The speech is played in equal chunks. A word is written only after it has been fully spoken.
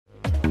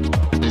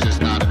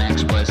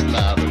voice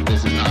louder.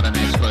 This is not an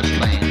expert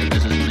playing.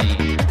 This is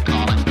me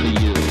calling for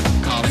you,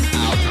 calling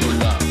out for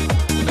love.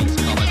 Please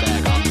call me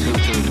back on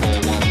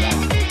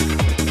 22411.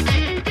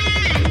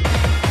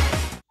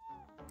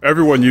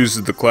 Everyone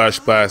uses the Clash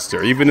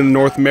Blaster. Even in the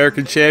North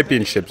American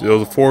Championships, it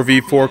was a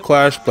 4v4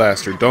 Clash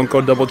Blaster. Don't go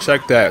double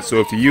check that.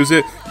 So if you use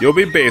it, you'll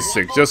be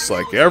basic, just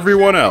like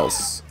everyone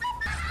else.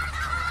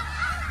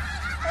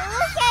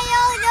 Look at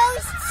all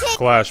those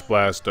Clash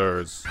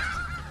Blasters.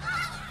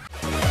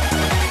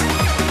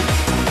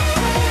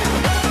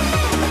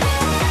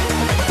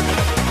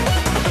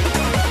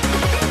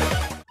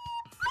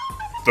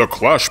 The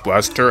Clash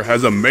Blaster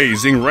has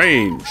amazing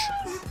range.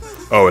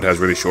 Oh, it has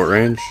really short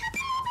range?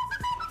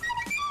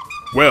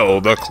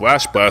 Well, the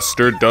Clash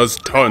Blaster does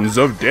tons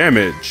of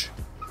damage.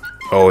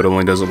 Oh, it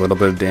only does a little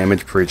bit of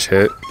damage per each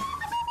hit.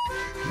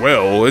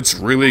 Well, it's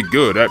really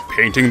good at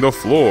painting the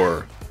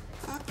floor.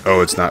 Oh,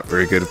 it's not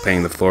very good at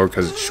painting the floor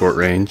because it's short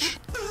range.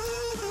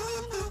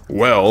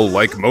 Well,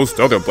 like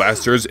most other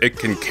blasters, it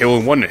can kill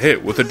in one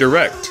hit with a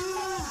direct.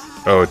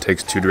 Oh, it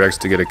takes 2 directs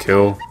to get a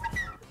kill,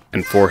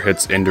 and 4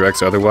 hits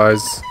indirects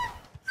otherwise.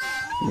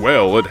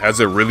 Well, it has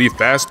a really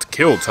fast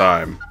kill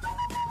time.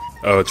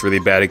 Oh, it's really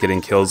bad at getting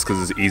kills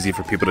because it's easy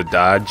for people to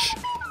dodge.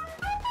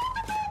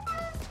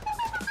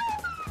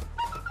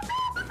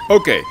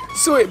 Okay,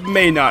 so it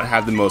may not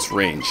have the most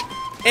range,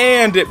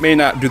 and it may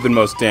not do the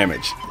most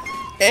damage,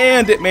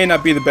 and it may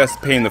not be the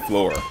best paint in the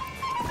floor,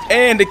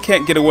 and it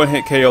can't get a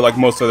one-hit KO like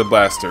most other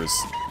blasters,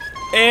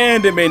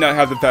 and it may not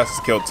have the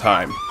fastest kill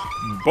time,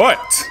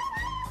 but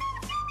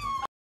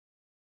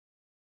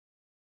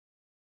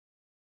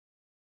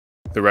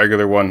the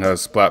regular one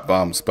has Splat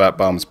Bomb. Splat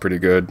Bomb's pretty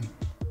good.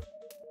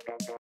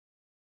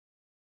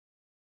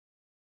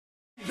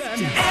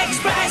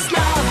 Express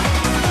love,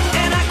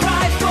 and I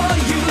cry for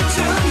you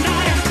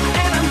tonight,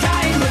 and I'm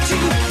dying with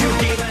you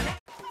given.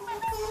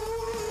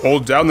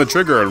 Hold down the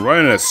trigger and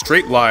run in a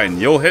straight line.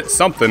 You'll hit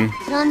something.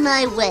 On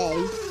my way,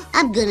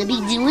 I'm gonna be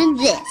doing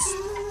this.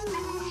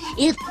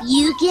 If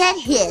you get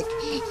hit,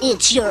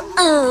 it's your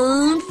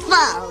own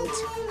fault.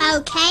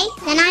 Okay,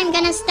 then I'm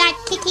gonna start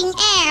kicking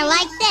air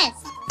like this.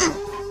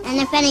 And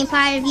if any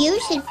part of you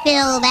should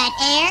feel that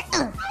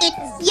air,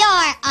 it's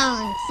your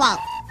own fault.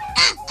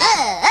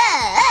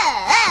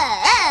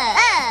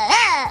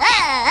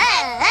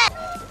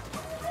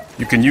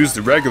 You can use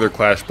the regular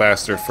Clash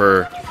Blaster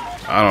for,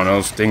 I don't know,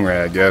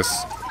 Stingray, I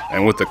guess.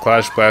 And with the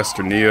Clash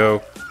Blaster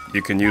Neo,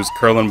 you can use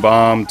Curlin'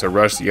 Bomb to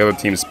rush the other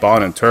team's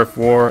spawn in Turf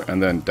War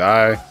and then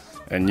die.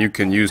 And you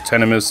can use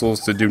Tenno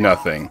Missiles to do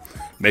nothing,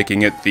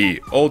 making it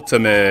the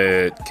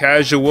ultimate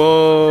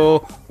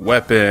casual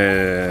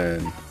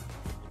weapon.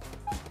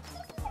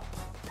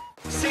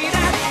 See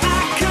that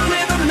I can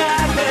live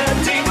another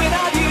day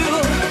without you,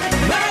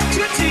 but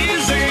you're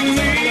teasing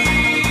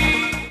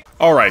me.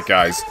 Alright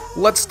guys,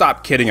 let's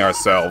stop kidding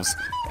ourselves.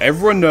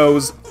 Everyone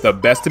knows the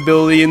best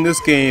ability in this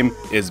game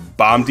is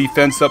Bomb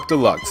Defense Up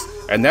Deluxe,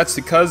 and that's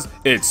because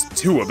it's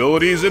 2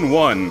 abilities in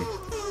 1.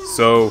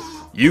 So,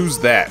 use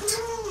that.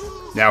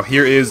 Now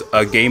here is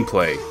a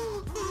gameplay.